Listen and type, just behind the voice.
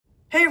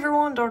Hey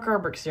everyone, Dark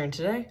Arbrix here, and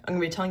today I'm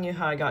going to be telling you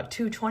how I got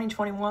two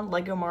 2021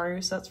 LEGO Mario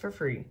sets for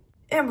free.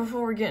 And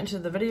before we get into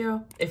the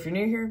video, if you're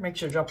new here, make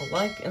sure to drop a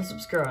like and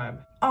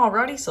subscribe.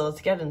 Alrighty, so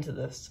let's get into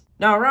this.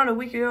 Now, around a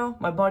week ago,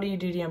 my buddy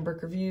DDM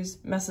Brick Reviews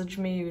messaged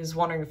me. He was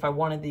wondering if I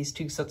wanted these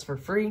two sets for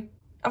free.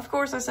 Of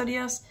course I said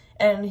yes,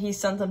 and he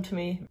sent them to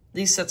me.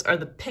 These sets are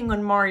the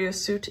Penguin Mario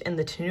suit and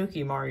the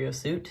Tanuki Mario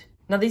suit.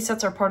 Now these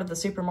sets are part of the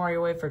Super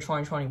Mario Wave for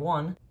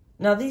 2021.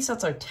 Now these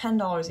sets are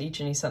 $10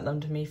 each and he sent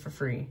them to me for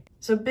free.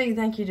 So big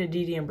thank you to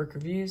DDM Brick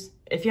Reviews.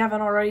 If you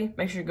haven't already,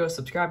 make sure to go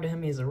subscribe to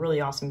him. He's a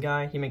really awesome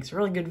guy. He makes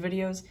really good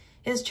videos.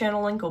 His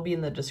channel link will be in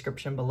the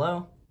description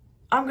below.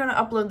 I'm going to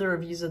upload the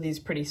reviews of these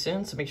pretty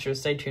soon, so make sure to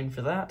stay tuned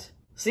for that.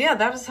 So yeah,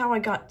 that is how I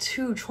got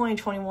two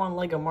 2021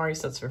 LEGO Mario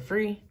sets for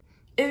free.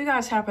 If you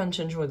guys happen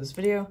to enjoy this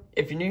video,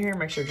 if you're new here,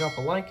 make sure to drop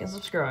a like and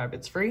subscribe.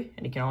 It's free,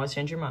 and you can always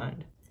change your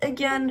mind.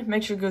 Again,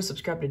 make sure to go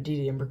subscribe to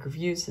DDM Brick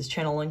Reviews. His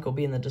channel link will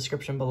be in the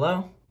description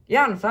below.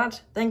 Yeah, and with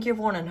that, thank you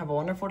everyone and have a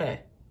wonderful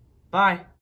day. Bye!